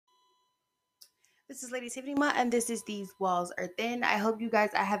This is Lady Tiffany Ma, and this is These Walls Are Thin. I hope you guys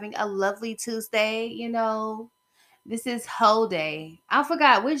are having a lovely Tuesday. This is Hoe Day. I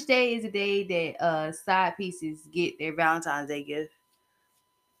forgot which day is the day that side pieces get their Valentine's Day gift.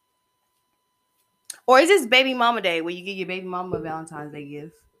 Or is this Baby Mama Day where you get your baby mama a Valentine's Day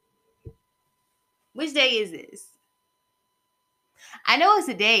gift? Which day is this? I know it's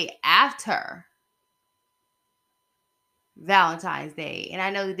the day after Valentine's Day, and I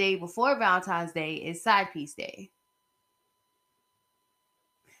know the day before Valentine's Day is Side Piece Day.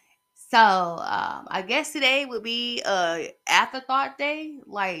 So I guess today would be afterthought day.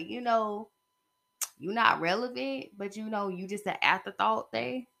 Like, you're not relevant, but you just an afterthought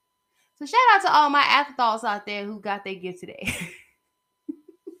day. So shout out to all my afterthoughts out there who got their gift today.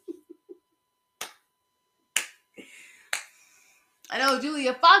 I know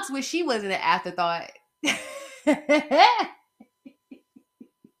Julia Fox wish she wasn't an afterthought.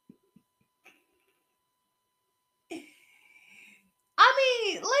 I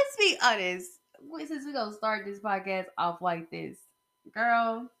mean, let's be honest. Since we're gonna start this podcast off like this,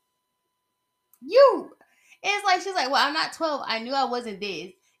 girl, it's like she's like, well, I'm not 12. I knew I wasn't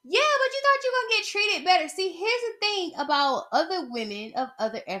this. Yeah, but you thought you were gonna get treated better. See, here's the thing about other women of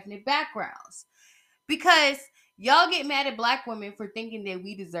other ethnic backgrounds. Because y'all get mad at black women for thinking that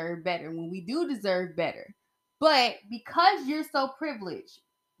we deserve better when we do deserve better. But because you're so privileged,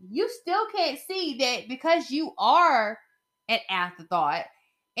 you still can't see that because you are an afterthought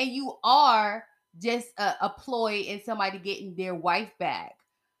and you are just a ploy in somebody getting their wife back.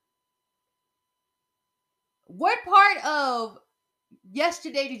 What part of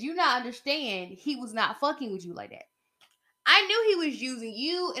yesterday did you not understand he was not fucking with you like that? I knew he was using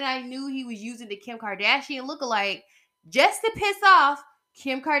you, and I knew he was using the Kim Kardashian lookalike just to piss off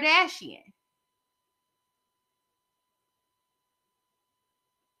Kim Kardashian.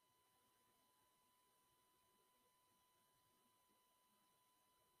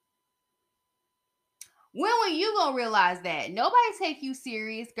 When will you gonna realize that? Nobody take you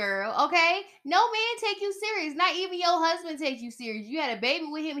serious, girl, okay? No man take you serious. Not even your husband take you serious. You had a baby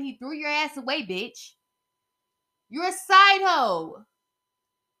with him and he threw your ass away, bitch. You're a side hoe.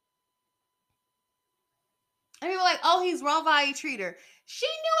 And people are like, oh, he's wrong for how you treat her. She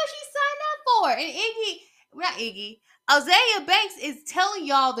knew what she signed up for. And not Iggy, Azalea Banks is telling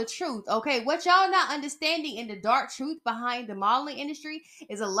y'all the truth, okay? What y'all not understanding in the dark truth behind the modeling industry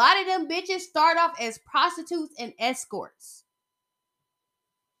is a lot of them bitches start off as prostitutes and escorts.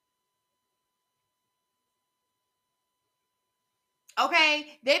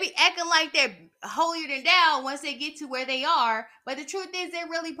 Okay, they be acting like they're holier than thou once they get to where they are, but the truth is they're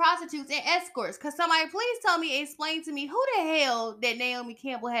really prostitutes and escorts. Cause somebody please tell me, explain to me who the hell that Naomi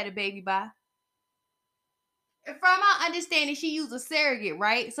Campbell had a baby by. From my understanding, she used a surrogate,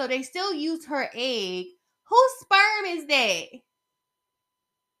 right? So they still used her egg. Whose sperm is that?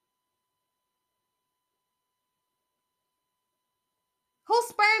 Whose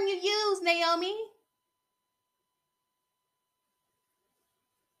sperm you use, Naomi?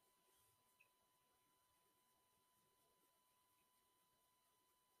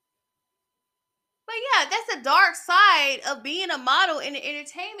 But yeah, that's a dark side of being a model in the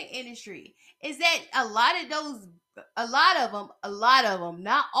entertainment industry. Is that a lot of them,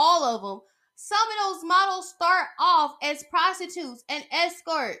 not all of them, some of those models start off as prostitutes and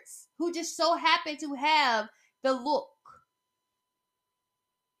escorts who just so happen to have the look.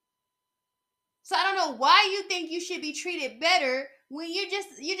 So I don't know why you think you should be treated better when you're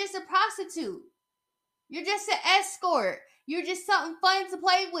just a prostitute. You're just an escort. You're just something fun to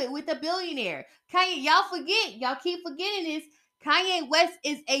play with a billionaire. Kanye, y'all keep forgetting this. Kanye West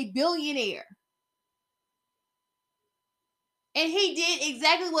is a billionaire. And he did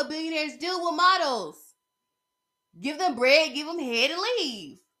exactly what billionaires do with models. Give them bread, give them head, and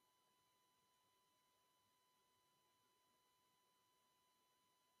leave.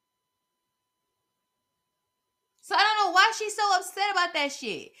 So I don't know why she's so upset about that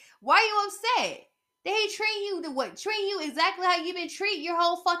shit. Why are you upset? That he treating you exactly how you've been treated your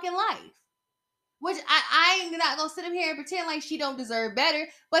whole fucking life. Which I ain't not gonna sit up here and pretend like she don't deserve better,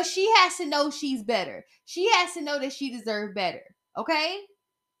 but she has to know she's better. She has to know that she deserves better. Okay?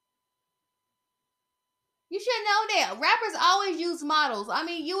 You should know that. Rappers always use models. I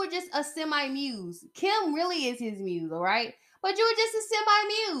mean, you were just a semi-muse. Kim really is his muse, alright? But you were just a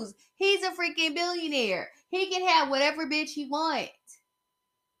semi-muse. He's a freaking billionaire. He can have whatever bitch he wants.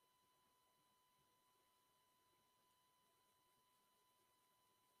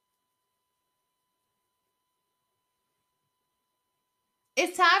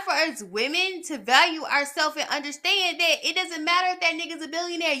 It's time for us women to value ourselves and understand that it doesn't matter if that nigga's a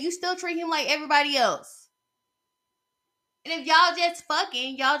billionaire. You still treat him like everybody else. And if y'all just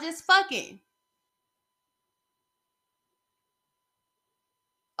fucking, y'all just fucking.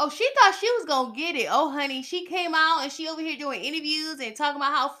 Oh, she thought she was gonna get it. Oh, honey, she came out and she over here doing interviews and talking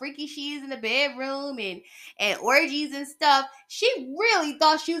about how freaky she is in the bedroom and orgies and stuff. She really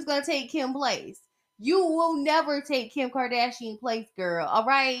thought she was gonna take Kim place. You will never take Kim Kardashian place, girl. All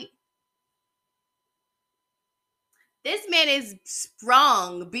right. This man is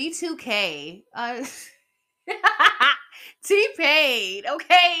sprung. B2K. T-Pain.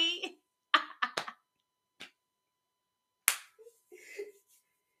 Okay.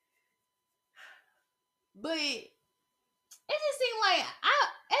 But it just seemed like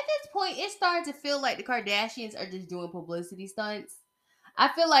at this point it's starting to feel like the Kardashians are just doing publicity stunts. I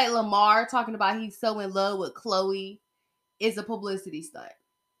feel like Lamar talking about he's so in love with Chloe is a publicity stunt.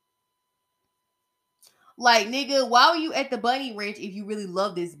 Like, nigga, why were you at the bunny ranch if you really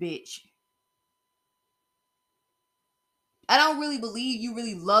love this bitch? I don't really believe you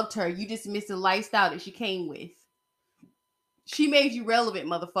really loved her. You just missed the lifestyle that she came with. She made you relevant,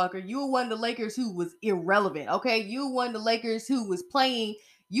 motherfucker. You were one of the Lakers who was irrelevant, okay? You were one of the Lakers who was playing.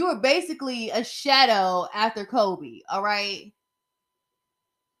 You were basically a shadow after Kobe, all right?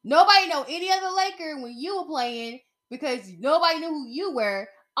 Nobody know any other Laker when you were playing because nobody knew who you were.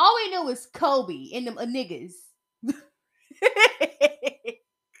 All we knew was Kobe and them niggas.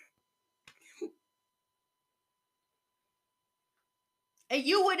 And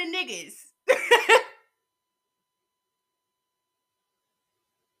you were the niggas.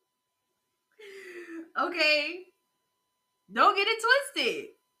 Okay? Don't get it twisted.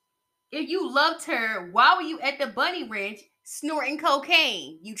 If you loved her, why were you at the bunny ranch snorting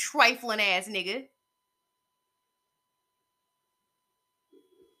cocaine? You trifling ass nigga.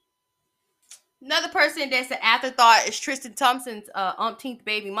 Another person that's an afterthought is Tristan Thompson's umpteenth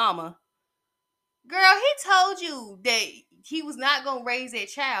baby mama. Girl, he told you that he was not gonna raise that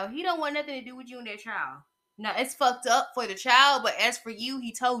child. He don't want nothing to do with you and that child. Now it's fucked up for the child, but as for you,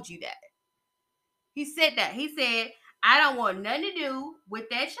 he told you that. He said that. He said, I don't want nothing to do with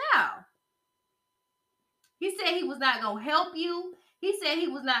that child. He said he was not gonna help you. He said he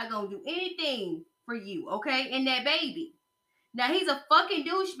was not gonna do anything for you, okay? And that baby. Now he's a fucking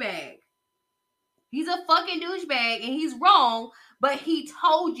douchebag. He's a fucking douchebag and he's wrong, but he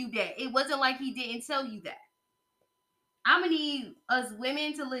told you that. It wasn't like he didn't tell you that. I'm gonna need us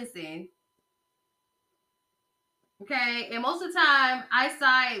women to listen. Okay? And most of the time I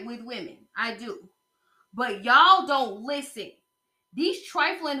side with women. I do. But y'all don't listen. These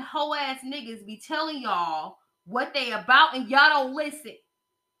trifling hoe ass niggas be telling y'all what they about and y'all don't listen.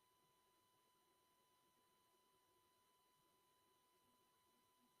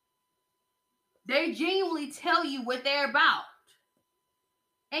 They genuinely tell you what they're about.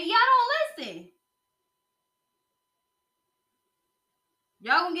 And y'all don't listen.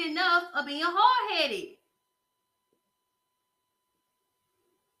 Y'all gonna get enough of being hard-headed.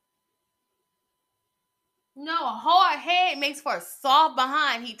 No, a hard head makes for a soft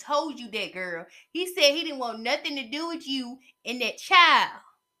behind. He told you that, girl. He said he didn't want nothing to do with you and that child.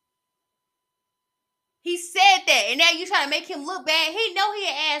 He said that, and now you trying to make him look bad. He know he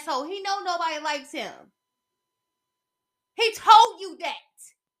an asshole. He know nobody likes him. He told you that.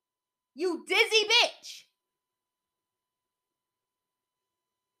 You dizzy bitch.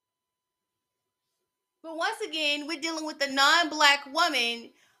 But once again, we're dealing with a non-black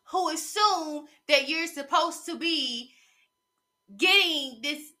woman who assume that you're supposed to be getting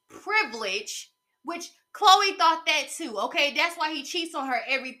this privilege, which Chloe thought that too, okay? That's why he cheats on her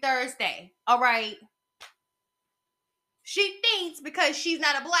every Thursday, all right? She thinks because she's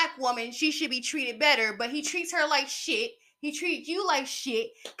not a black woman, she should be treated better, but he treats her like shit. He treats you like shit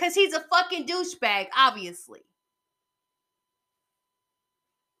because he's a fucking douchebag, obviously.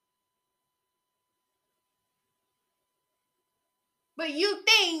 But you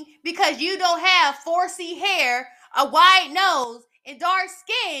think because you don't have 4C hair, a wide nose, and dark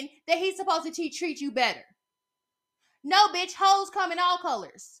skin that he's supposed to treat you better. No, bitch, hoes come in all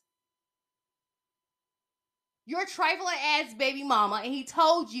colors. You're trifling ass baby mama, and he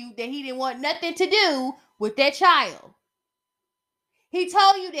told you that he didn't want nothing to do with that child. He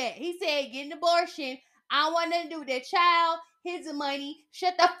told you that. He said, get an abortion. I don't want nothing to do with that child. Here's the money.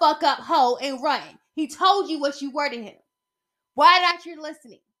 Shut the fuck up, hoe, and run. He told you what you were to him. Why not you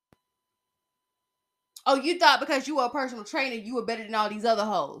listening? Oh, you thought because you were a personal trainer, you were better than all these other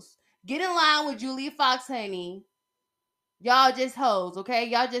hoes. Get in line with Julia Fox, honey. Y'all just hoes, okay?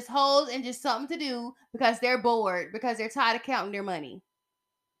 Y'all just hoes and just something to do because they're bored, because they're tired of counting their money.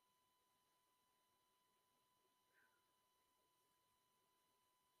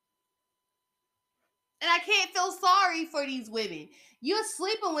 And I can't feel sorry for these women. You're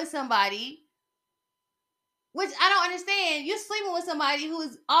sleeping with somebody, which I don't understand. You're sleeping with somebody who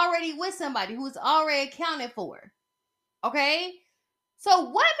is already with somebody who is already accounted for. Okay? So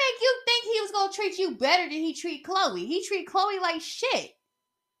what make you think he was gonna treat you better than he treat Chloe? He treat Chloe like shit.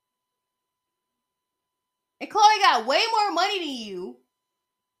 And Chloe got way more money than you.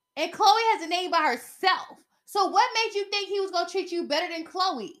 And Chloe has a name by herself. So what made you think he was gonna treat you better than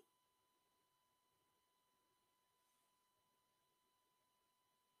Chloe?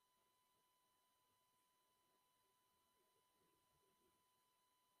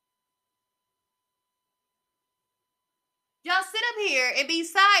 Y'all sit up here and be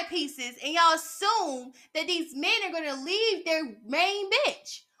side pieces and y'all assume that these men are gonna leave their main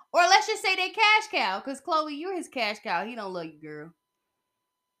bitch. Or let's just say they cash cow. Because Chloe, you're his cash cow. He don't love you, girl.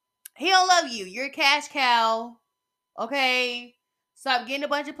 He don't love you. You're a cash cow. Okay? Stop getting a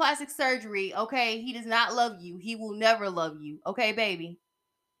bunch of plastic surgery. Okay? He does not love you. He will never love you. Okay, baby?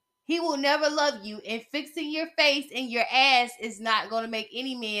 He will never love you. And fixing your face and your ass is not going to make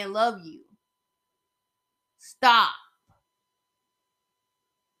any man love you. Stop.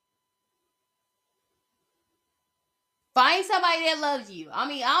 Find somebody that loves you. I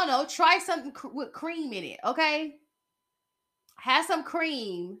mean, I don't know. Try something with cream in it. Okay? Have some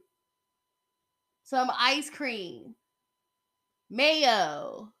cream. Some ice cream.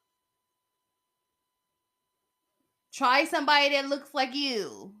 Mayo. Try somebody that looks like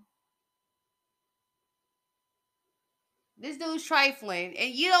you. This dude's trifling, and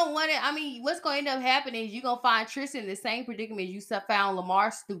you don't want it. I mean, what's going to end up happening is you're going to find Tristan in the same predicament you found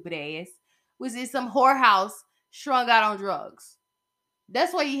Lamar's stupid ass, was in some whorehouse strung out on drugs.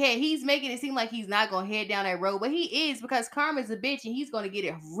 That's why he's making it seem like he's not going to head down that road, but he is, because Karma's a bitch and he's going to get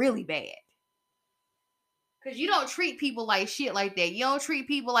it really bad. Because you don't treat people like shit like that. You don't treat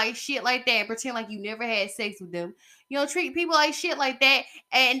people like shit like that and pretend like you never had sex with them. You don't treat people like shit like that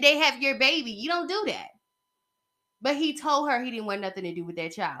and they have your baby. You don't do that. But he told her he didn't want nothing to do with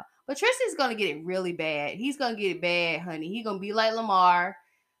that child. But Tristan's gonna get it really bad. He's gonna get it bad, honey. He's gonna be like Lamar,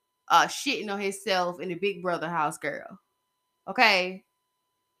 shitting on himself in the Big Brother house, girl. Okay?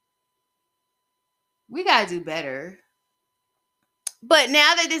 We gotta do better. But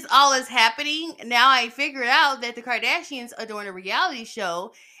now that this all is happening, now I figured out that the Kardashians are doing a reality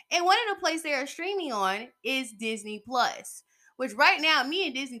show. And one of the places they are streaming on is Disney Plus. Which right now, me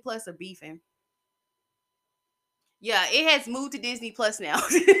and Disney Plus are beefing. Yeah, it has moved to Disney Plus now.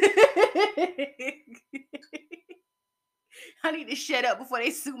 I need to shut up before they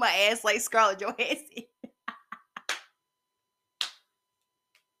sue my ass like Scarlett Johansson.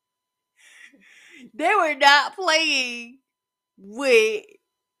 They were not playing with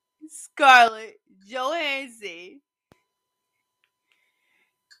Scarlett Johansson.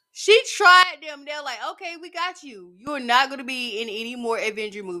 She tried them. They're like, okay, we got you. You are not going to be in any more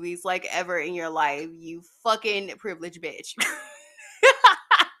Avenger movies like ever in your life, you fucking privileged bitch.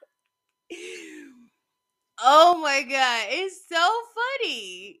 Oh my god, it's so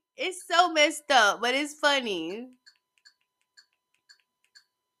funny. It's so messed up, but it's funny.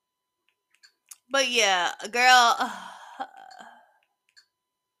 But yeah, girl,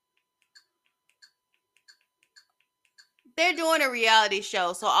 they're doing a reality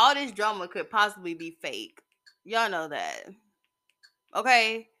show, so all this drama could possibly be fake. Y'all know that.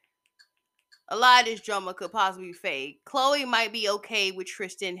 Okay? A lot of this drama could possibly be fake. Chloe might be okay with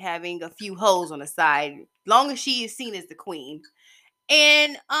Tristan having a few hoes on the side, long as she is seen as the queen.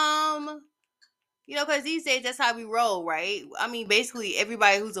 And because these days that's how we roll, right? I mean, basically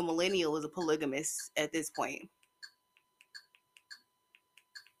everybody who's a millennial is a polygamist at this point.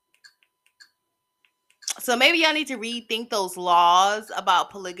 So maybe y'all need to rethink those laws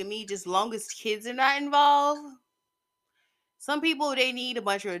about polygamy, just long as kids are not involved. Some people, they need a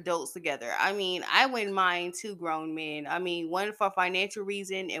bunch of adults together. I mean, I wouldn't mind two grown men. I mean, one for financial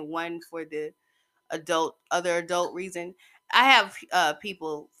reason and one for the other adult reason. I have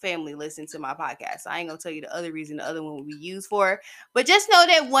family listen to my podcast. I ain't gonna tell you the other reason the other one will be used for, but just know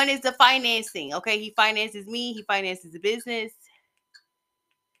that one is the financing. Okay, he finances me. He finances the business.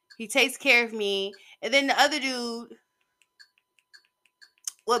 He takes care of me, and then the other dude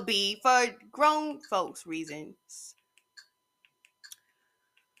would be for grown folks reasons.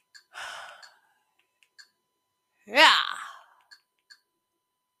 Yeah.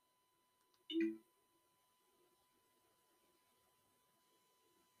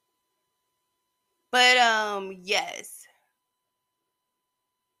 But yes.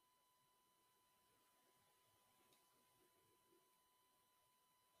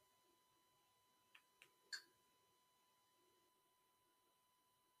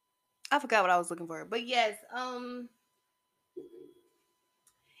 I forgot what I was looking for. But yes,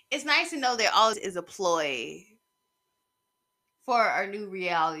 it's nice to know there always is a ploy for our new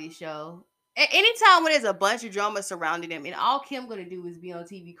reality show. Anytime when there's a bunch of drama surrounding them, and all Kim gonna do is be on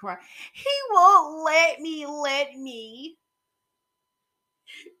TV crying, he won't let me.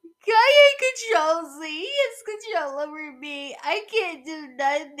 Kanye controls me. He has control over me. I can't do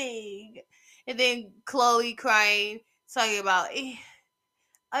nothing. And then Chloe crying, talking about,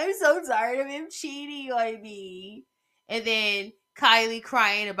 I'm so tired of him cheating on me. And then Kylie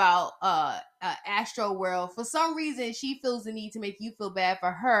crying about Astro World. For some reason, she feels the need to make you feel bad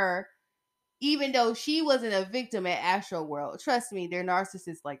for her, even though she wasn't a victim at Astro World. Trust me, they're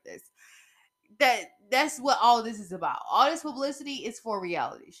narcissists like this. That's what all this is about. All this publicity is for a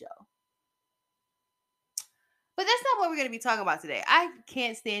reality show. But that's not what we're going to be talking about today. I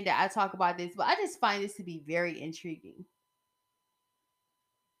can't stand that I talk about this, but I just find this to be very intriguing.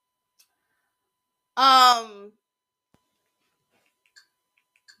 Um,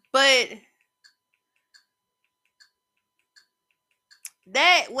 but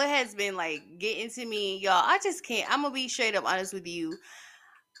that what has been like getting to me, y'all. I just can't. I'm gonna be straight up honest with you.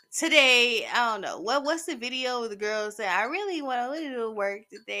 Today, I don't know what's the video of the girl saying, I really want to do the work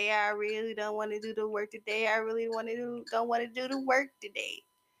today. I really don't want to do the work today. I really don't want to do the work today.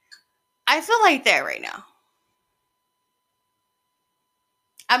 I feel like that right now.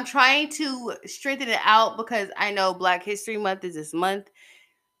 I'm trying to strengthen it out because I know Black History Month is this month.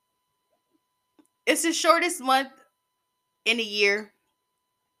 It's the shortest month in a year.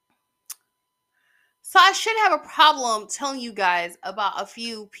 So I shouldn't have a problem telling you guys about a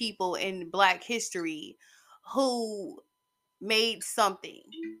few people in Black history who made something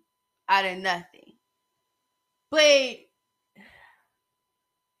out of nothing. But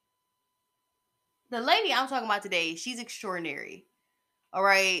the lady I'm talking about today, she's extraordinary. All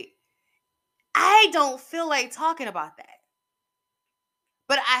right. I don't feel like talking about that.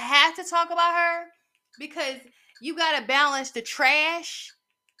 But I have to talk about her because you got to balance the trash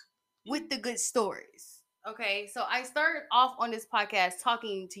with the good stories. Okay, so I started off on this podcast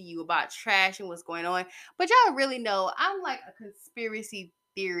talking to you about trash and what's going on, but y'all really know I'm like a conspiracy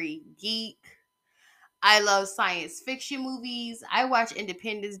theory geek. I love science fiction movies. I watch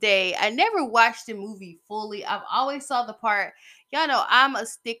Independence Day. I never watched the movie fully. I've always saw the part. Y'all know I'm a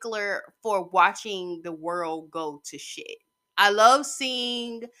stickler for watching the world go to shit. I love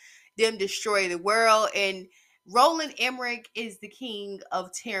seeing them destroy the world, and Roland Emmerich is the king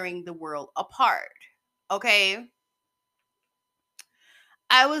of tearing the world apart. Okay?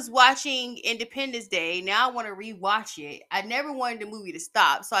 I was watching Independence Day. Now I want to rewatch it. I never wanted the movie to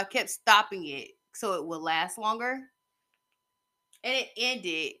stop, so I kept stopping it so it would last longer. And it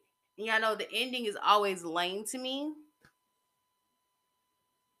ended. Y'all know the ending is always lame to me.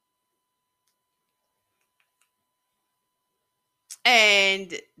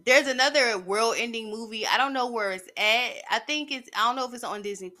 And there's another world-ending movie. I don't know where it's at. I don't know if it's on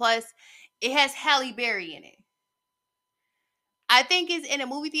Disney Plus. It has Halle Berry in it. I think it's in a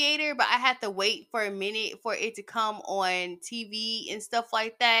movie theater, but I have to wait for a minute for it to come on TV and stuff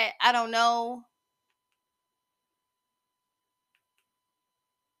like that. I don't know.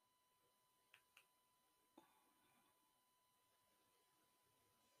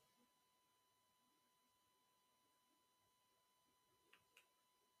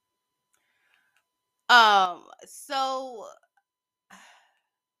 So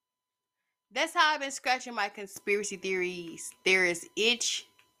that's how I've been scratching my conspiracy theorist itch.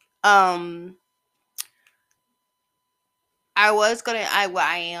 Um, I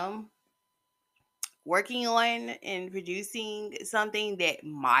am working on and producing something that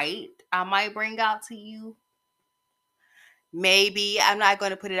I might bring out to you. Maybe I'm not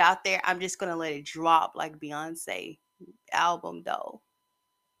going to put it out there. I'm just going to let it drop like Beyonce album though.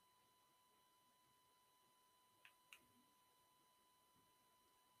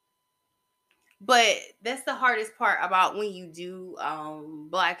 But that's the hardest part about when you do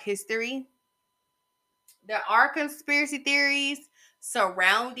Black history. There are conspiracy theories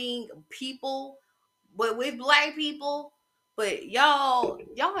surrounding people, but with Black people. But y'all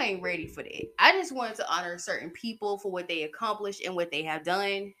ain't ready for that. I just wanted to honor certain people for what they accomplished and what they have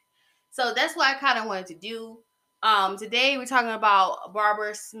done. So that's what I kind of wanted to do. Today we're talking about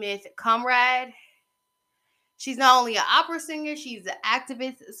Barbara Smith Conrad. She's not only an opera singer, she's an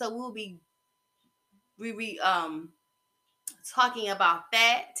activist. So we'll be talking about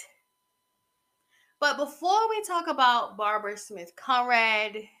that. But before we talk about Barbara Smith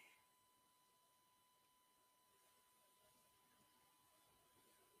Conrad,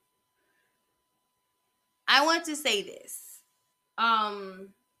 I want to say this. Um,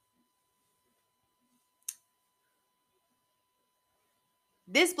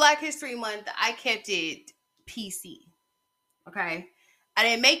 this Black History Month, I kept it PC. Okay. I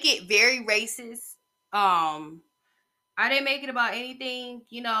didn't make it very racist. I didn't make it about anything,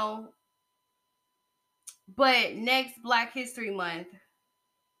 but next Black History Month,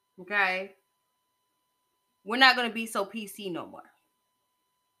 okay, we're not gonna be so PC no more.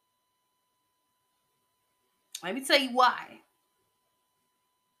 Let me tell you why.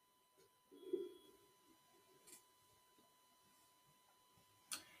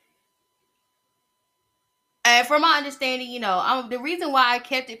 And from my understanding, the reason why I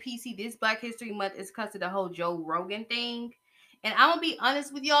kept it PC this Black History Month is because of the whole Joe Rogan thing. And I'm gonna be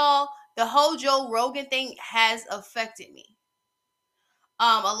honest with y'all, the whole Joe Rogan thing has affected me.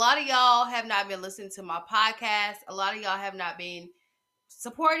 A lot of y'all have not been listening to my podcast. A lot of y'all have not been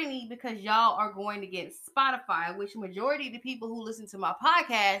supporting me because y'all are going against Spotify, which majority of the people who listen to my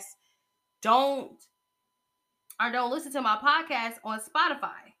podcast don't don't listen to my podcast on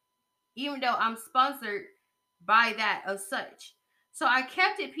Spotify, even though I'm sponsored by that as such. So I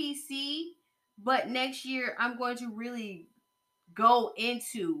kept it PC, but next year I'm going to really go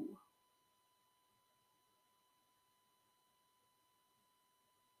into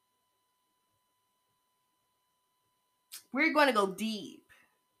we're going to go deep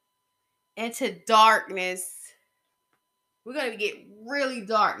into darkness. We're going to get really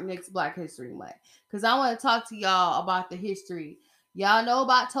dark next Black History Month because I want to talk to y'all about the history. Y'all know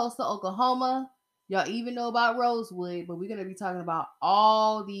about Tulsa, Oklahoma. Y'all even know about Rosewood, but we're going to be talking about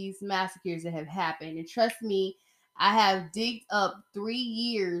all these massacres that have happened. And trust me, I have digged up 3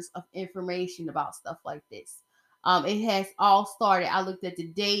 years of information about stuff like this. It has all started. I looked at the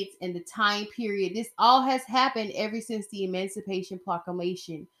dates and the time period. This all has happened ever since the Emancipation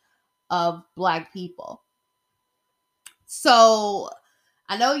Proclamation of Black people. So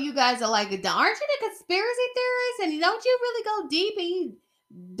I know you guys are like, aren't you the conspiracy theorist? And don't you really go deep and you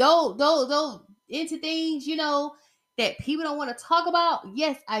don't into things, that people don't want to talk about?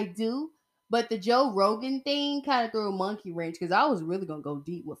 Yes, I do. But the Joe Rogan thing kind of threw a monkey wrench because I was really gonna go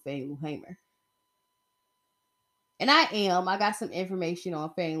deep with Fannie Lou Hamer. And I got some information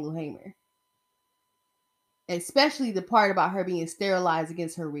on Fannie Lou Hamer. Especially the part about her being sterilized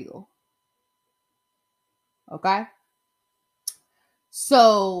against her will. Okay?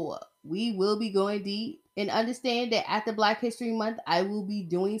 So we will be going deep and understand that at the Black History Month, I will be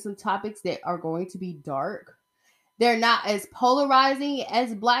doing some topics that are going to be dark. They're not as polarizing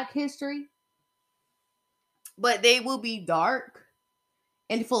as Black history, but they will be dark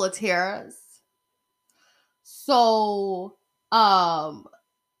and full of terrors. So,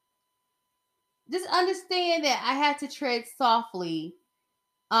 just understand that I had to tread softly.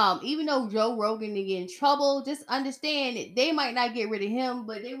 Even though Joe Rogan didn't get in trouble, just understand that they might not get rid of him,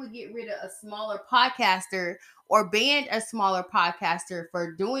 but they would get rid of a smaller podcaster or ban a smaller podcaster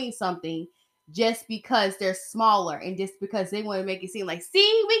for doing something just because they're smaller and just because they want to make it seem like,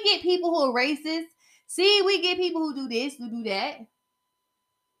 see, we get people who are racist. See, we get people who do this, who do that.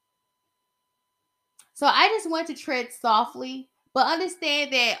 So I just want to tread softly, but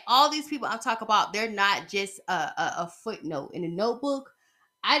understand that all these people I'm talking about, they're not just a footnote in a notebook.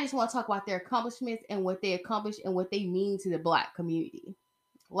 I just want to talk about their accomplishments and what they accomplished and what they mean to the Black community.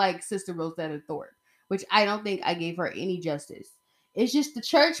 Like Sister Rosetta Thorpe, which I don't think I gave her any justice. It's just the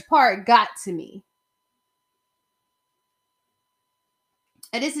church part got to me.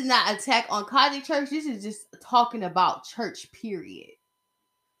 And this is not an attack on Catholic Church. This is just talking about church, period.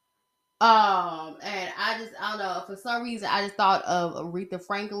 And I don't know, for some reason I just thought of Aretha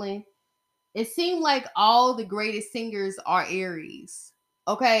Franklin. It seemed like all the greatest singers are Aries.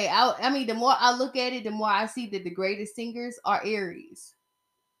 Okay, I mean, the more I look at it, the more I see that the greatest singers are Aries.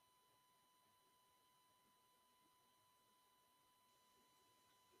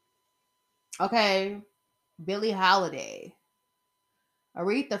 Okay, Billie Holiday,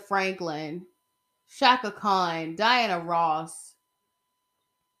 Aretha Franklin, Shaka Khan, Diana Ross,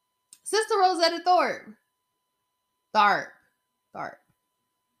 Sister Rosetta Thorpe, Tharp, Tharp.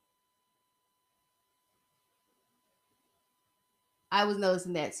 I was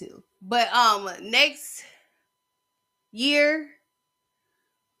noticing that too. But next year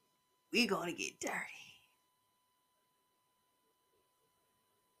we gonna get dirty.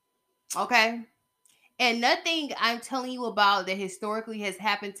 Okay? And nothing I'm telling you about that historically has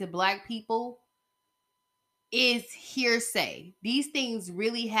happened to Black people is hearsay. These things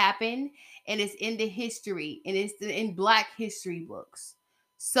really happen and it's in the history and it's in Black history books.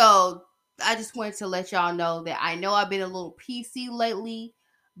 So I just wanted to let y'all know that I know I've been a little PC lately,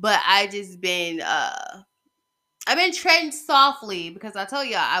 but I've been treading softly because I told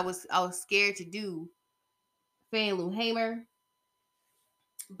you I was scared to do Fannie Lou Hamer.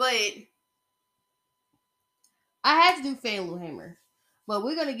 But I had to do Fan Lil Hammer. But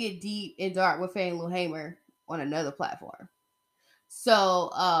we're gonna get deep and dark with Fan Lil Hammer on another platform.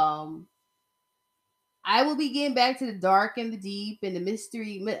 So I will be getting back to the dark and the deep and the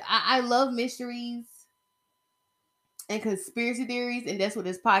mystery. I love mysteries and conspiracy theories, and that's what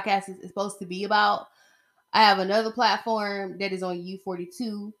this podcast is supposed to be about. I have another platform that is on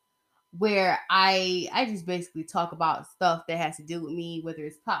U42 where I just basically talk about stuff that has to do with me, whether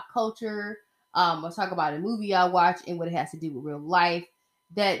it's pop culture, or talk about a movie I watch and what it has to do with real life.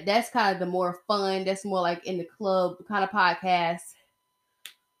 That's kind of the more fun. That's more like in the club kind of podcast.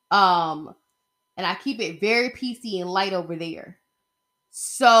 Um, and I keep it very PC and light over there.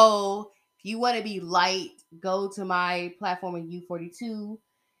 So if you want to be light, go to my platform in U42.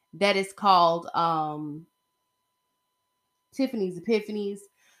 That is called Tiffany's Epiphanies.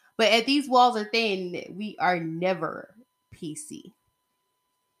 But at these walls are thin, we are never PC.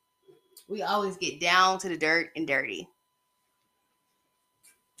 We always get down to the dirt and dirty.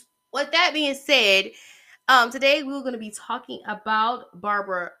 With that being said, today we're going to be talking about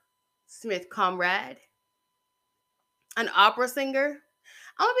Barbara Smith Conrad, an opera singer.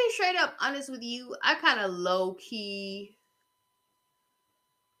 I'm gonna be straight up honest with you. I kind of low key.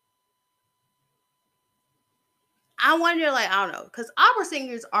 I wonder, like, I don't know, because opera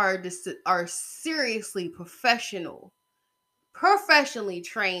singers are seriously professionally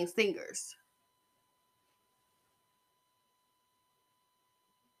trained singers.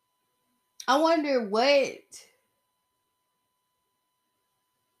 I wonder what.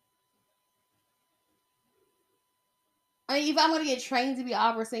 I mean, if I'm gonna get trained to be an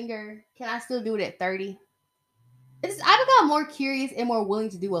opera singer, can I still do it at 30? I become more curious and more willing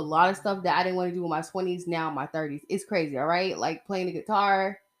to do a lot of stuff that I didn't want to do in my 20s. Now in my 30s, it's crazy. All right, like playing the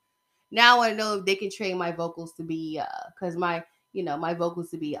guitar. Now I want to know if they can train my vocals to be, because my vocals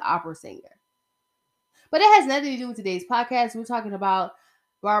to be an opera singer. But it has nothing to do with today's podcast. We're talking about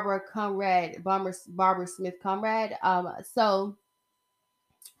Barbara Smith Conrad. So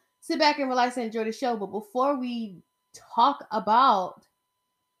sit back and relax and enjoy the show. But before we talk about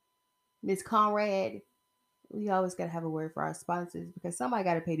Miss Conrad, we always gotta have a word for our sponsors because somebody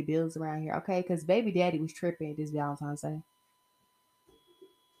gotta pay the bills around here, okay? Because baby daddy was tripping this Valentine's Day.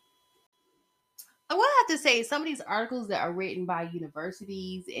 I want to have to say some of these articles that are written by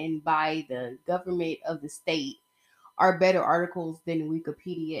universities and by the government of the state are better articles than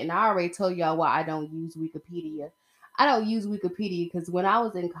Wikipedia. And I already told y'all why I don't use Wikipedia. I don't use Wikipedia because when I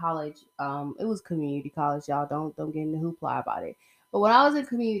was in college, it was community college. Y'all don't get in the hoopla about it. But when I was in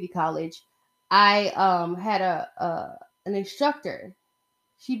community college, I had an instructor.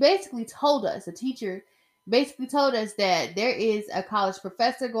 She basically told us, a teacher basically told us that there is a college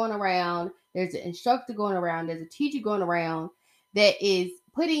professor going around, there's an instructor going around, there's a teacher going around that is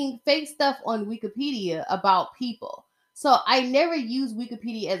putting fake stuff on Wikipedia about people. So I never use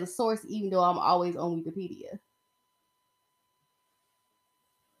Wikipedia as a source, even though I'm always on Wikipedia.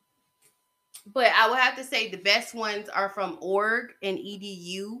 But I would have to say the best ones are from org and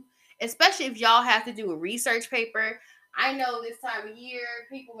edu, especially if y'all have to do a research paper. I know this time of year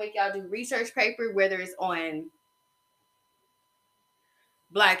people make y'all do research paper, whether it's on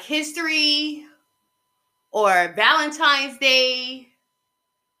Black History or Valentine's Day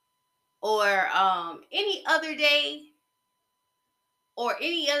or any other day or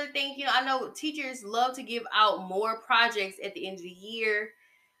any other thing. I know teachers love to give out more projects at the end of the year.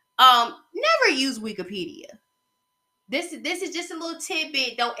 Never use Wikipedia. This is just a little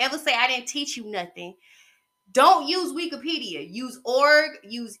tidbit. Don't ever say I didn't teach you nothing. Don't use Wikipedia. Use org,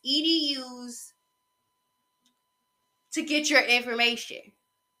 use edus to get your information.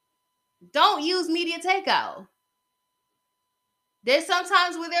 Don't use media takeout. There's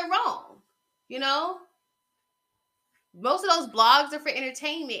sometimes where they're wrong. You know? Most of those blogs are for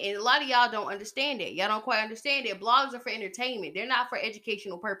entertainment, and a lot of y'all don't understand it. Y'all don't quite understand it. Blogs are for entertainment. They're not for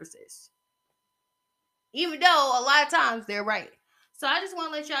educational purposes. Even though a lot of times they're right. So I just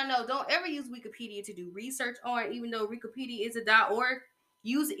want to let y'all know, don't ever use Wikipedia to do research on, even though Wikipedia is a .org.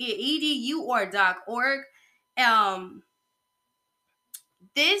 Use edu or .org.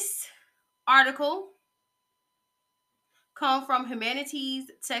 This article come from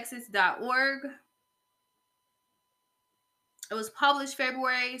humanitiestexas.org. It was published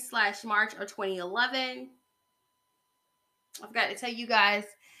February/March of 2011. I forgot to tell you guys,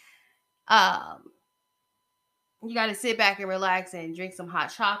 you got to sit back and relax and drink some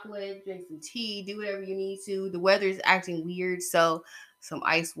hot chocolate, drink some tea, do whatever you need to. The weather is acting weird, so some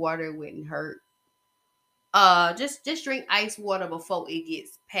ice water wouldn't hurt. Just drink ice water before it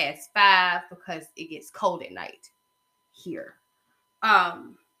gets past 5 because it gets cold at night here.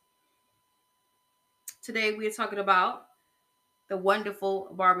 Um, Today we are talking about the wonderful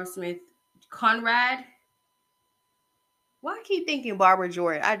Barbara Smith. Conrad. Why I keep thinking Barbara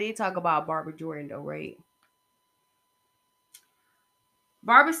Jordan? I did talk about Barbara Jordan though, right?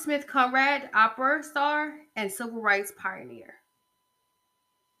 Barbara Smith Conrad, opera star and civil rights pioneer.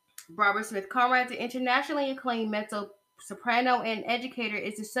 Barbara Smith Conrad, the internationally acclaimed mezzo soprano and educator,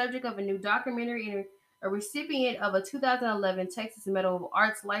 is the subject of a new documentary and a recipient of a 2011 Texas Medal of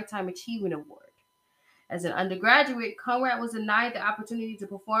Arts Lifetime Achievement Award. As an undergraduate, Conrad was denied the opportunity to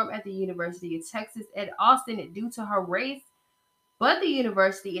perform at the University of Texas at Austin due to her race, but the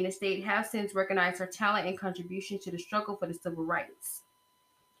university and the state have since recognized her talent and contribution to the struggle for the civil rights.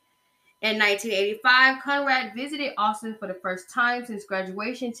 In 1985, Conrad visited Austin for the first time since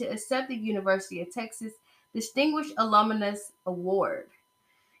graduation to accept the University of Texas Distinguished Alumnus Award.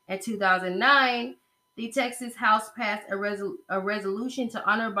 In 2009, the Texas House passed a resolution to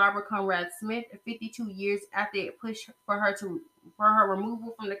honor Barbara Conrad Smith 52 years after it pushed for her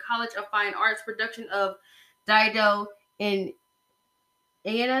removal from the College of Fine Arts production of Dido in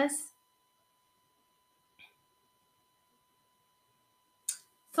Aeneas.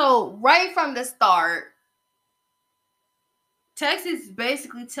 So right from the start, Texas is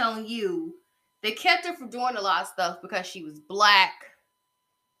basically telling you they kept her from doing a lot of stuff because she was black.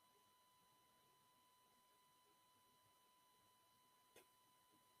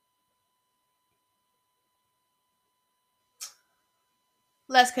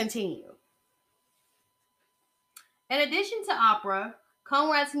 Let's continue. In addition to opera,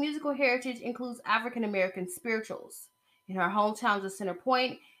 Conrad's musical heritage includes African American spirituals. In her hometown of Center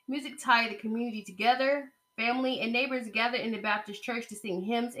Point, music tied the community together. Family and neighbors gathered in the Baptist church to sing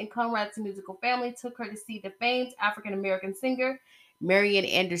hymns, and Conrad's musical family took her to see the famed African American singer Marian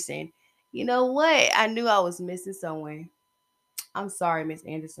Anderson. You know what? I knew I was missing someone. I'm sorry, Miss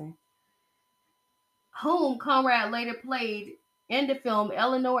Anderson. Whom Conrad later played in the film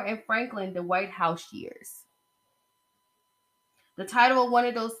Eleanor and Franklin, The White House Years. The title of one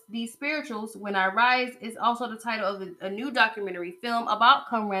of these spirituals, When I Rise, is also the title of a new documentary film about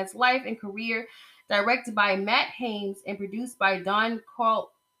Conrad's life and career, directed by Matt Hames and produced by Don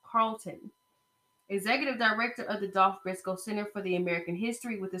Carlton, executive director of the Dolph Briscoe Center for the American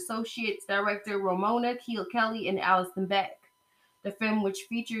History, with associate director Ramona Keel Kelly and Allison Beck. The film, which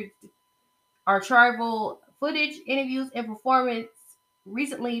featured archival footage, interviews, and performance,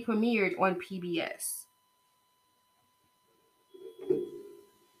 recently premiered on PBS.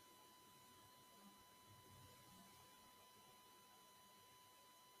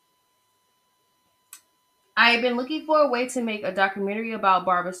 I have been looking for a way to make a documentary about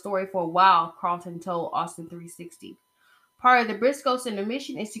Barbara's story for a while, Carlton told Austin 360. Part of the Briscoe Center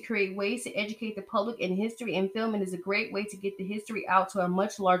mission is to create ways to educate the public in history, and filming is a great way to get the history out to a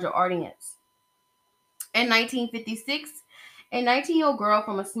much larger audience. In 1956, a 19-year-old girl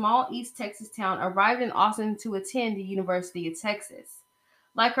from a small East Texas town arrived in Austin to attend the University of Texas.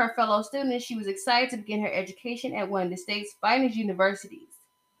 Like her fellow students, she was excited to begin her education at one of the state's finest universities.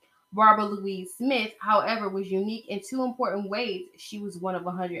 Barbara Louise Smith, however, was unique in two important ways. She was one of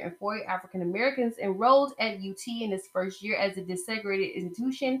 140 African Americans enrolled at UT in its first year as a desegregated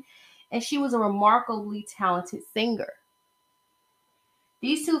institution, and she was a remarkably talented singer.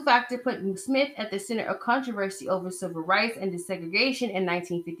 These two factors put Smith at the center of controversy over civil rights and desegregation in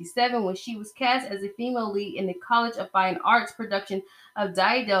 1957 when she was cast as a female lead in the College of Fine Arts production of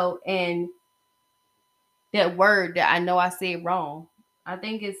Dido and that word that I know I said wrong. I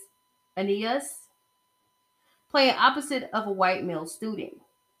think it's Aeneas, playing opposite of a white male student.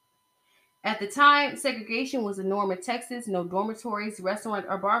 At the time, segregation was a norm in Texas. No dormitories, restaurants,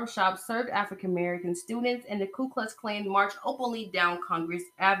 or barbershops served African American students, and the Ku Klux Klan marched openly down Congress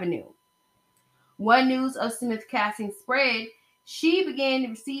Avenue. When news of Smith's casting spread, she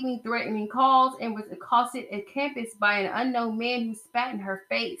began receiving threatening calls and was accosted at campus by an unknown man who spat in her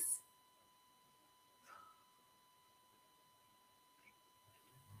face.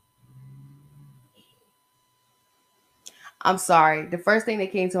 I'm sorry. The first thing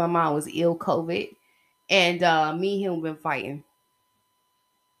that came to my mind was ill COVID, and me and him been fighting.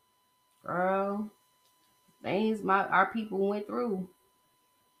 Girl, things our people went through.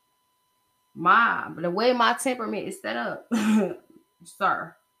 The way my temperament is set up,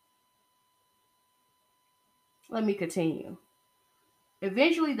 sir. Let me continue.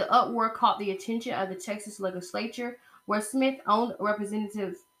 Eventually, the uproar caught the attention of the Texas legislature, where Smith owned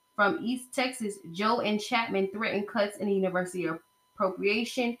representatives from East Texas, Joe and Chapman, threatened cuts in the university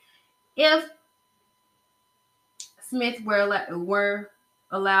appropriation if Smith were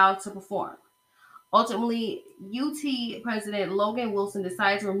allowed to perform. Ultimately, UT President Logan Wilson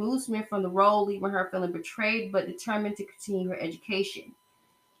decided to remove Smith from the role, leaving her feeling betrayed but determined to continue her education.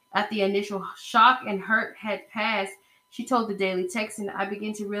 After the initial shock and hurt had passed, she told the Daily Texan, I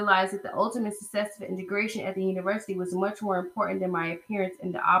began to realize that the ultimate success of integration at the university was much more important than my appearance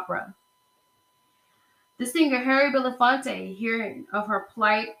in the opera. The singer Harry Belafonte, hearing of her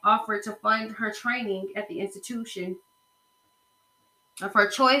plight, offered to fund her training at the institution of her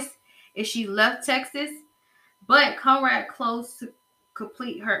choice if she left Texas, but Conrad closed to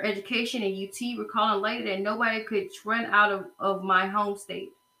complete her education at UT, recalling later that nobody could run out of my home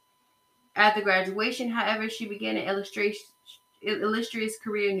state. After graduation, however, she began an illustrious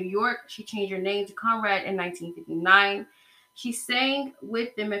career in New York. She changed her name to Conrad in 1959. She sang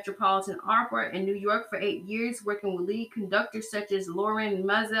with the Metropolitan Opera in New York for 8 years, working with lead conductors such as Lauren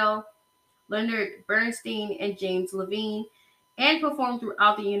Mazel, Leonard Bernstein, and James Levine, and performed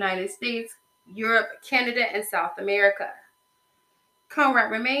throughout the United States, Europe, Canada, and South America.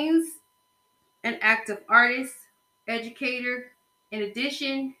 Conrad remains an active artist, educator. In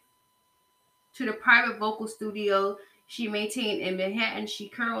addition to the private vocal studio she maintained in Manhattan, she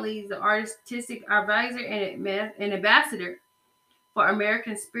currently is the artistic advisor and ambassador for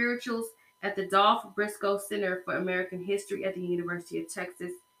American Spirituals at the Dolph Briscoe Center for American History at the University of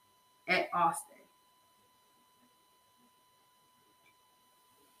Texas at Austin.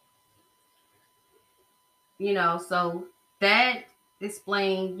 So that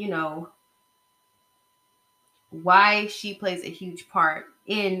explains, why she plays a huge part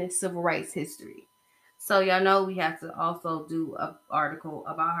in civil rights history. So y'all know we have to also do an article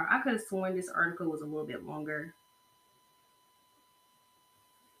about her. I could have sworn this article was a little bit longer.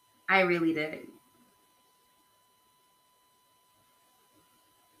 I really did.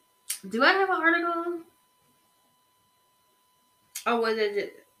 Do I have an article? Or was it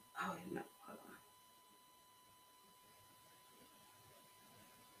just? Oh no. Hold on.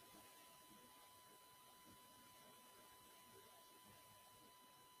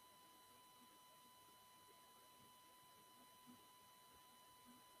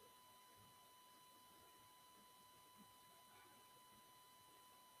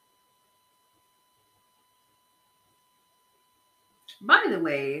 By the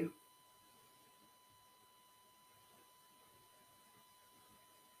way,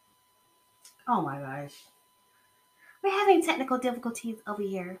 oh my gosh, we're having technical difficulties over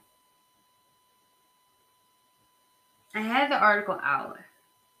here. I had the article out.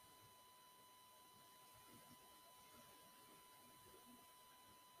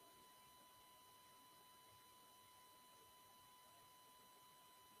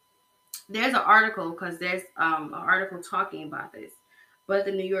 There's an article because there's an article talking about this, but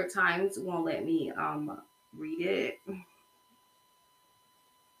the New York Times won't let me read it.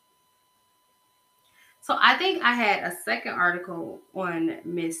 So I think I had a second article on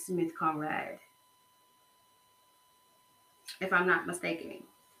Miss Smith Conrad, if I'm not mistaken.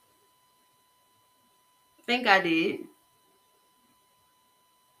 I think I did.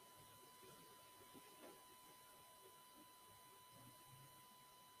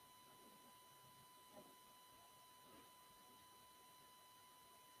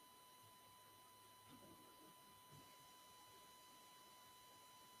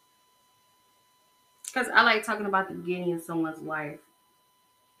 Because I like talking about the beginning of someone's life.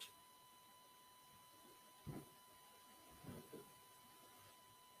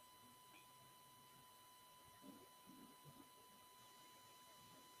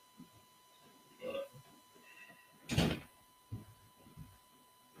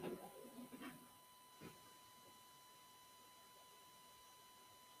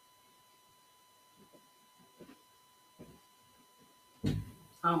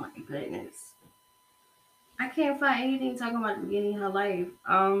 Oh my goodness. I can't find anything talking about the beginning of her life.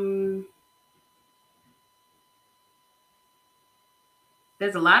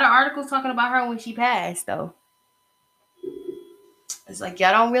 There's a lot of articles talking about her when she passed, though. It's like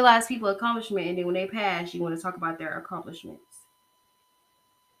y'all don't realize people accomplishment, and then when they pass, you want to talk about their accomplishments.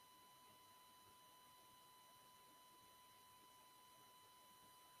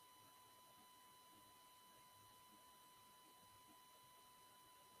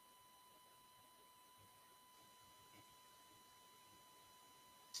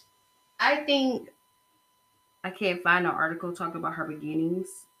 I think I can't find an article talking about her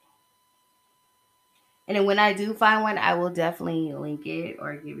beginnings. And then when I do find one, I will definitely link it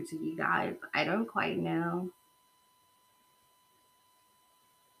or give it to you guys. I don't quite know.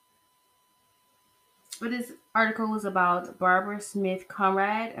 But this article was about Barbara Smith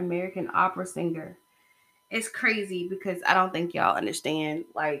Conrad, American opera singer. It's crazy because I don't think y'all understand.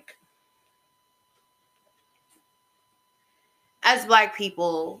 Like, as Black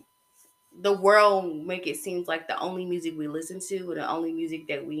people, the world make it seem like the only music we listen to, or the only music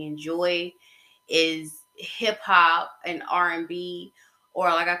that we enjoy, is hip hop and R&B, or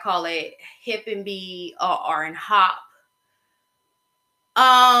like I call it, hip and B or R and hop.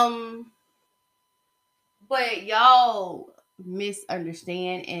 Um, but y'all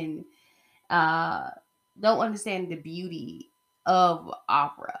misunderstand and uh don't understand the beauty of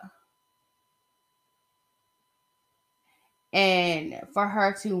opera. And for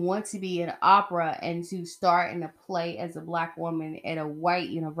her to want to be in opera and to start in a play as a Black woman at a white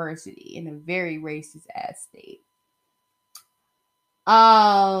university in a very racist ass state.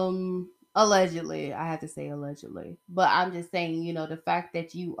 Allegedly, I have to say allegedly. But I'm just saying, the fact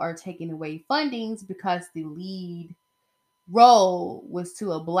that you are taking away fundings because the lead role was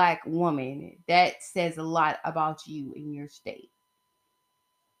to a Black woman, that says a lot about you in your state.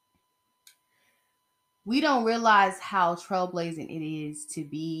 We don't realize how trailblazing it is to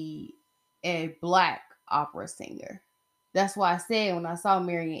be a Black opera singer. That's why I said when I saw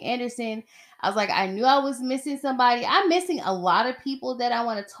Marian Anderson, I was like, I knew I was missing somebody. I'm missing a lot of people that I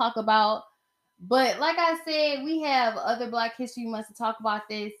want to talk about. But like I said, we have other Black History Months to talk about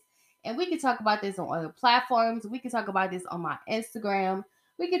this. And we can talk about this on other platforms. We can talk about this on my Instagram.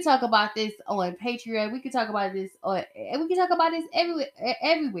 We can talk about this on Patreon. We can talk about this on, and we can talk about this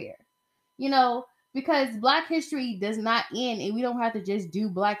everywhere. You know, because Black history does not end, and we don't have to just do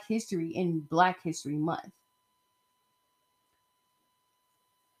Black history in Black History Month.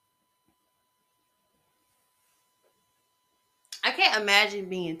 I can't imagine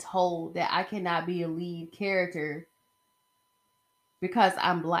being told that I cannot be a lead character because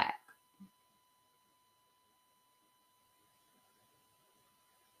I'm Black.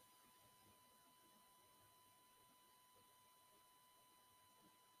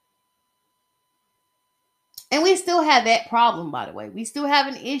 And we still have that problem, by the way. We still have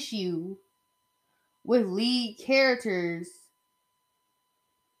an issue with lead characters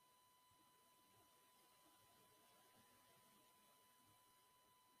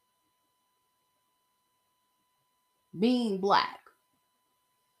being Black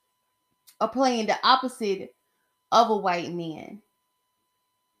or playing the opposite of a white man.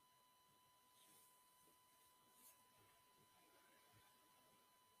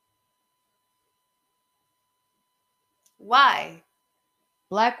 Why?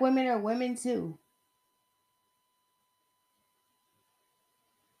 Black women are women too.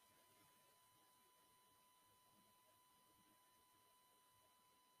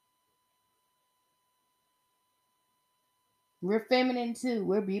 We're feminine too.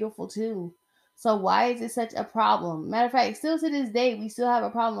 We're beautiful too. So why is it such a problem? Matter of fact, still to this day, we still have a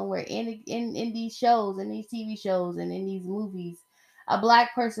problem where in these shows, in these TV shows, and in these movies, a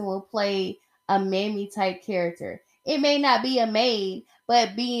Black person will play a mammy type character. It may not be a maid,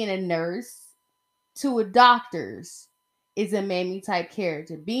 but being a nurse to a doctor's is a mammy type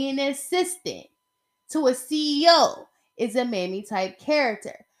character. Being an assistant to a CEO is a mammy type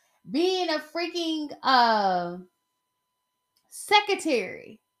character. Being a freaking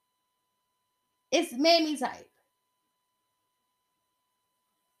secretary, it's mammy type.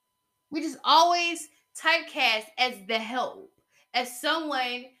 We just always typecast as the help, as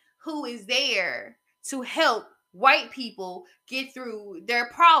someone who is there to help white people get through their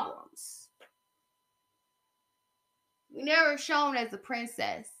problems. We never shown as a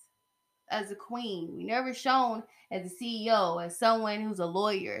princess, as a queen. We never shown as a CEO, as someone who's a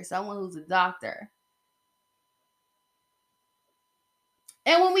lawyer, someone who's a doctor.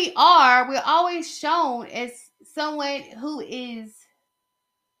 And when we are, we're always shown as someone who is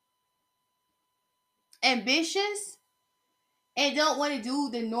ambitious and don't want to do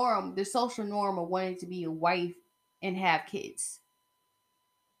the norm, the social norm of wanting to be a wife and have kids,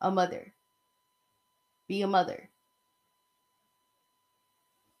 a mother, be a mother.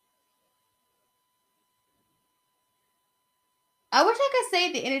 I wish I could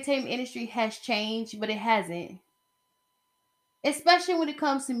say the entertainment industry has changed, but it hasn't. Especially when it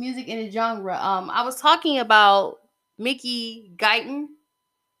comes to music and the genre. I was talking about Mickey Guyton,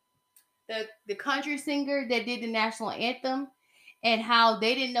 the country singer that did the national anthem, and how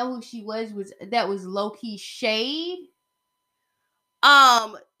they didn't know who she was that was low key shade.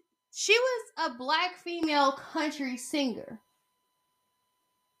 Um, she was a Black female country singer.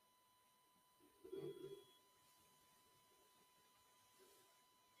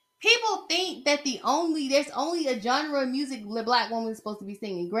 People think that there's only a genre of music the Black woman is supposed to be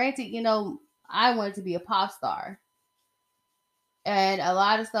singing. Granted, I wanted to be a pop star, and a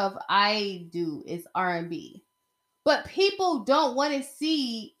lot of stuff I do is R&B. But people don't want to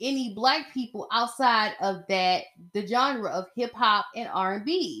see any black people outside of that the genre of hip hop and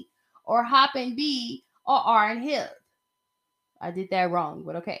R&B or hop and B or R and hip. I did that wrong,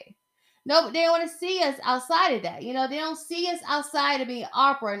 but okay. No, but they don't want to see us outside of that. You know, they don't see us outside of being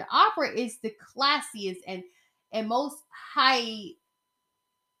opera. And opera is the classiest and most high.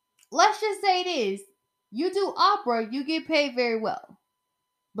 Let's just say it is. You do opera, you get paid very well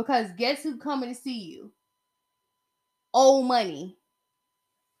because guess who coming to see you? Old money.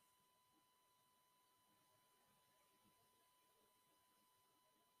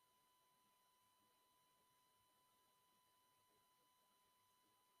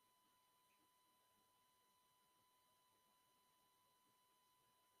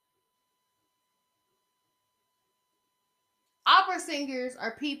 Opera singers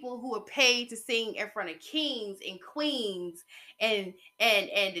are people who are paid to sing in front of kings and queens and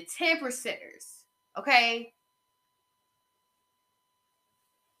the 10%ers. Okay?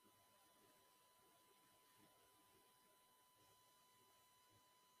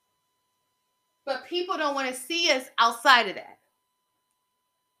 But people don't want to see us outside of that.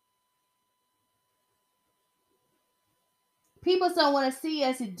 People don't want to see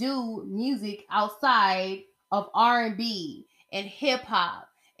us do music outside of R&B and hip hop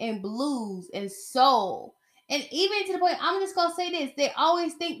and blues and soul. And even to the point, I'm just gonna say this: they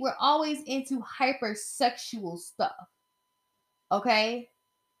always think we're always into hypersexual stuff. Okay,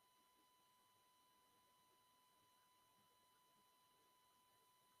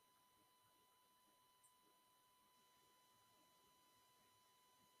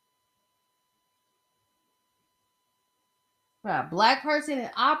 a black person in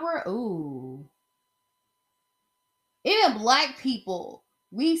opera, ooh. Even black people,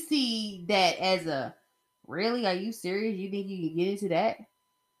 we see that as a really. Are you serious? You think you can get into that?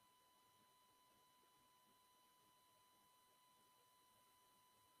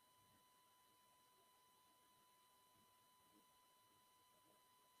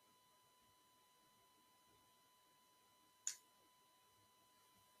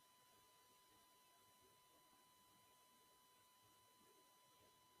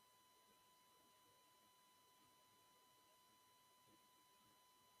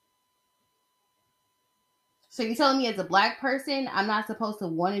 So you telling me as a black person, I'm not supposed to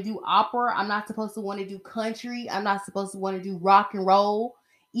want to do opera? I'm not supposed to want to do country? I'm not supposed to want to do rock and roll?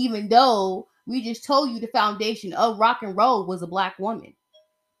 Even though we just told you the foundation of rock and roll was a black woman.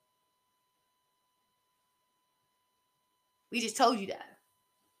 We just told you that.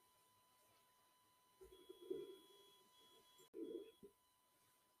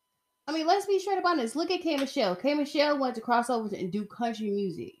 I mean, let's be straight up honest. Look at K Michelle. K Michelle wanted to cross over and do country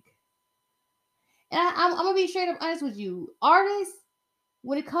music. And I'm gonna be straight up honest with you. Artists,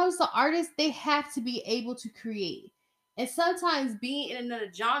 when it comes to artists, they have to be able to create. And sometimes being in another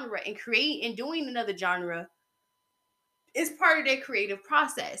genre and create and doing another genre is part of their creative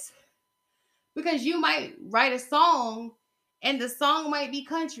process. Because you might write a song and the song might be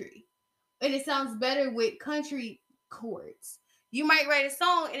country and it sounds better with country chords. You might write a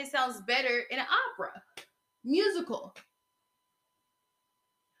song and it sounds better in an opera, musical.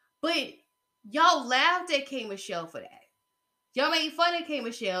 But y'all laughed at K Michelle for that. Y'all made fun of K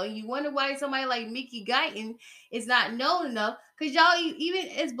Michelle, and you wonder why somebody like Mickey Guyton is not known enough. Because y'all, even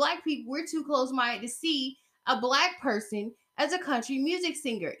as black people, we're too close minded to see a black person as a country music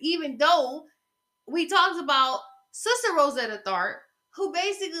singer, even though we talked about Sister Rosetta Tharpe, who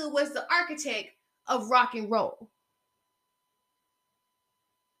basically was the architect of rock and roll.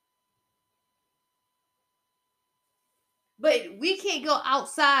 But we can't go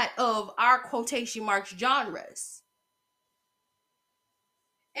outside of our quotation marks genres.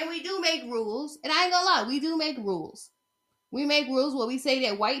 And we do make rules, and I ain't gonna lie, we do make rules. We make rules where we say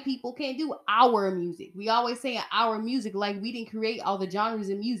that white people can't do our music. We always say our music like we didn't create all the genres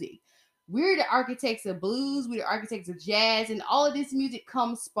of music. We're the architects of blues, we're the architects of jazz, and all of this music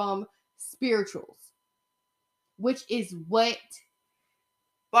comes from spirituals, which is what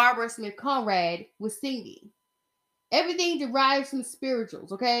Barbara Smith Conrad was singing. Everything derives from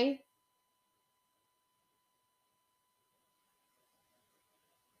spirituals, okay?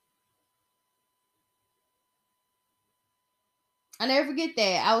 I never forget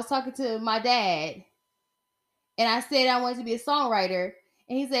that. I was talking to my dad and I said I wanted to be a songwriter.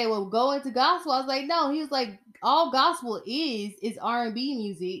 And he said, well, go into gospel. I was like, no. He was like, all gospel is R&B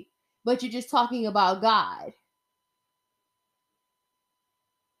music, but you're just talking about God.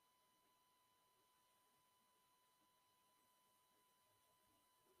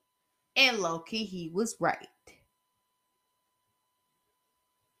 And low key, he was right.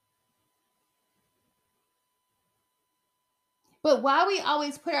 But why we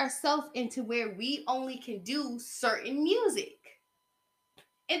always put ourselves into where we only can do certain music?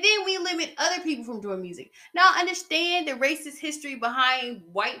 And then we limit other people from doing music. Now, I understand the racist history behind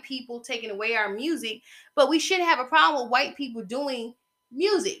white people taking away our music, but we shouldn't have a problem with white people doing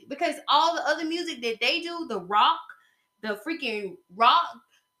music because all the other music that they do, the rock, the freaking rock,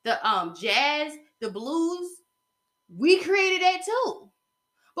 the jazz, the blues, we created that too.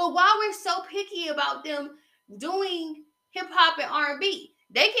 But why we're so picky about them doing hip hop and R&B?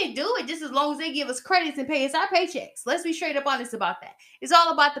 They can do it just as long as they give us credits and pay us our paychecks. Let's be straight up honest about that. It's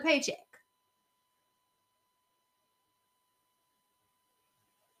all about the paycheck.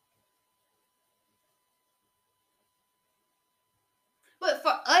 But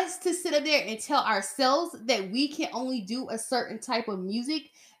for us to sit up there and tell ourselves that we can only do a certain type of music,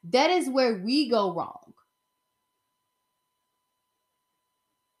 that is where we go wrong.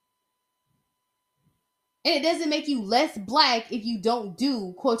 And it doesn't make you less black if you don't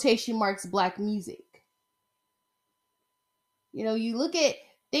do quotation marks black music. You know, you look at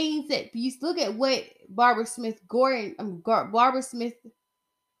things that you look at what Barbara Smith Gordon, Barbara Smith.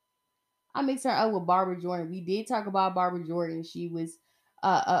 I mixed her up with Barbara Jordan. We did talk about Barbara Jordan. She was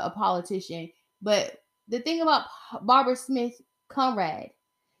a politician, but the thing about Barbara Smith Conrad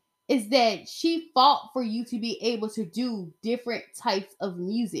is that she fought for you to be able to do different types of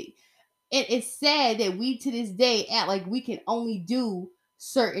music. And it's sad that we to this day act like we can only do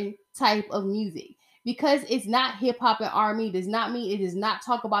certain type of music. Because it's not hip hop and R&B does not mean it does not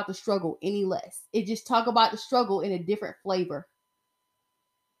talk about the struggle any less. It just talk about the struggle in a different flavor.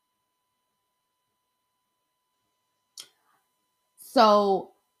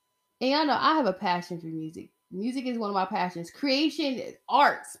 So, and y'all know I have a passion for music. Music is one of my passions. Creation,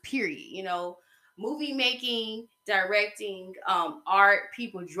 arts, period. You know, movie making, directing, art,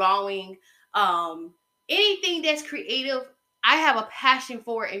 people drawing, um, anything that's creative. I have a passion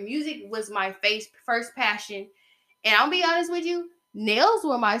for it, and music was my first passion. And I'll be honest with you, nails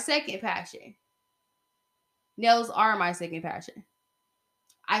were my second passion. Nails are my second passion.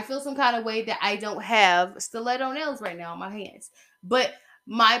 I feel some kind of way that I don't have stiletto nails right now on my hands. But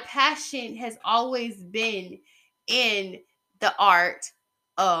my passion has always been in the art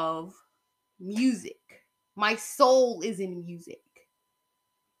of music. My soul is in music.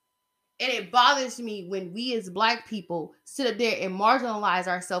 And it bothers me when we as black people sit up there and marginalize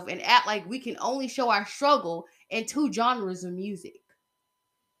ourselves and act like we can only show our struggle in two genres of music.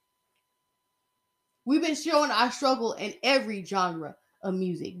 We've been showing our struggle in every genre of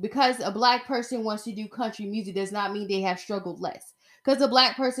music. Because a black person wants to do country music does not mean they have struggled less. Because a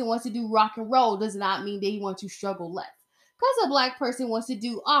black person wants to do rock and roll does not mean they want to struggle less. Because a black person wants to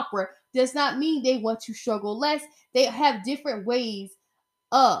do opera does not mean they want to struggle less. They have different ways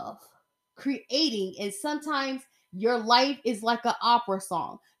of creating, and sometimes your life is like an opera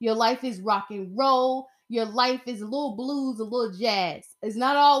song. Your life is rock and roll. Your life is a little blues, a little jazz. It's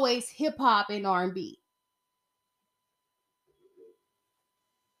not always hip hop and R&B.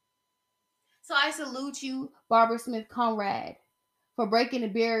 So I salute you, Barbara Smith Conrad, for breaking the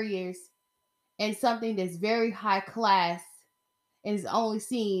barriers in something that's very high class and is only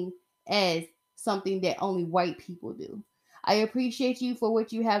seen as something that only white people do. I appreciate you for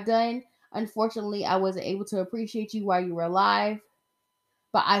what you have done. Unfortunately, I wasn't able to appreciate you while you were alive,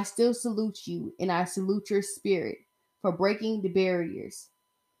 but I still salute you and I salute your spirit for breaking the barriers.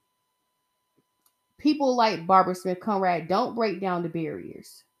 People like Barbara Smith Conrad don't break down the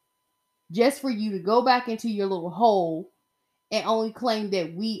barriers just for you to go back into your little hole and only claim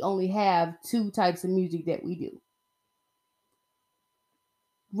that we only have two types of music that we do.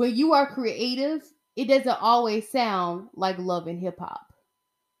 When you are creative, it doesn't always sound like love and hip hop.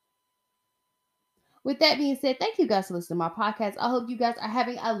 With that being said, thank you guys for listening to my podcast. I hope you guys are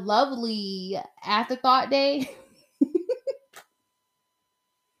having a lovely afterthought day.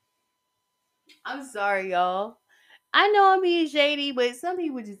 I'm sorry, y'all. I know I'm being shady, but some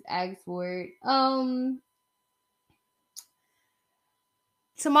people just ask for it.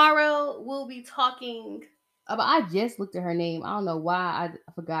 Tomorrow we'll be talking about. I just looked at her name. I don't know why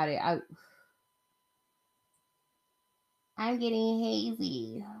I forgot it. I'm getting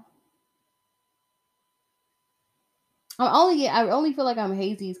hazy. I only feel like I'm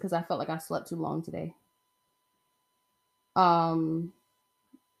hazy because I felt like I slept too long today. Um,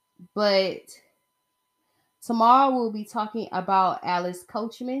 but tomorrow we'll be talking about Alice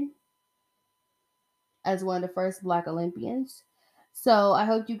Coachman as one of the first Black Olympians. So I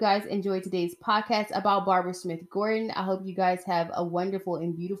hope you guys enjoyed today's podcast about Barbara Smith Gordon. I hope you guys have a wonderful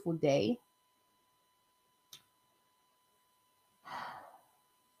and beautiful day.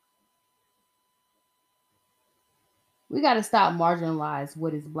 We got to stop marginalize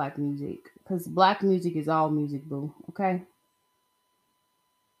what is black music, because black music is all music, boo. Okay.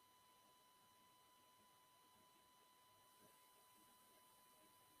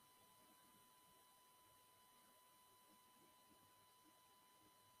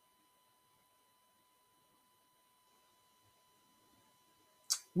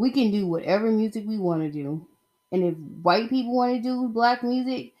 We can do whatever music we want to do. And if white people want to do black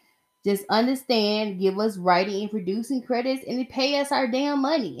music, just understand, give us writing and producing credits and pay us our damn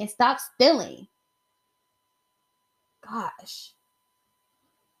money and stop stealing. Gosh.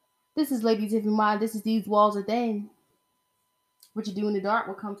 This is Lady Tiffany Mind. This is These Walls Are Thin. What you do in the dark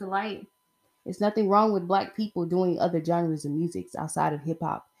will come to light. There's nothing wrong with black people doing other genres of music outside of hip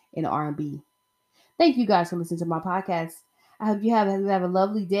hop and R&B. Thank you guys for listening to my podcast. I hope you have a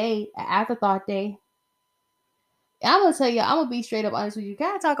lovely day, an afterthought day. I'm gonna tell you, I'm gonna be straight up honest with you.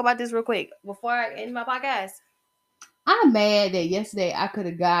 Can I talk about this real quick before I end my podcast? I'm mad that yesterday I could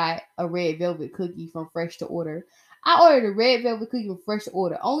have got a red velvet cookie from Fresh to Order. I ordered a red velvet cookie from Fresh to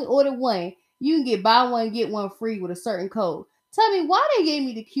Order. Only order one. You can get buy one get one free with a certain code. Tell me why they gave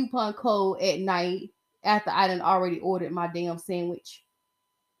me the coupon code at night after I done already ordered my damn sandwich.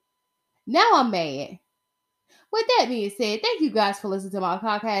 Now I'm mad. With that being said, thank you guys for listening to my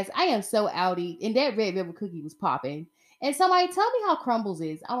podcast. I am so outie, and that red velvet cookie was popping. And somebody tell me how crumbles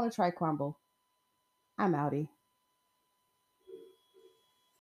is. I want to try crumble. I'm outie.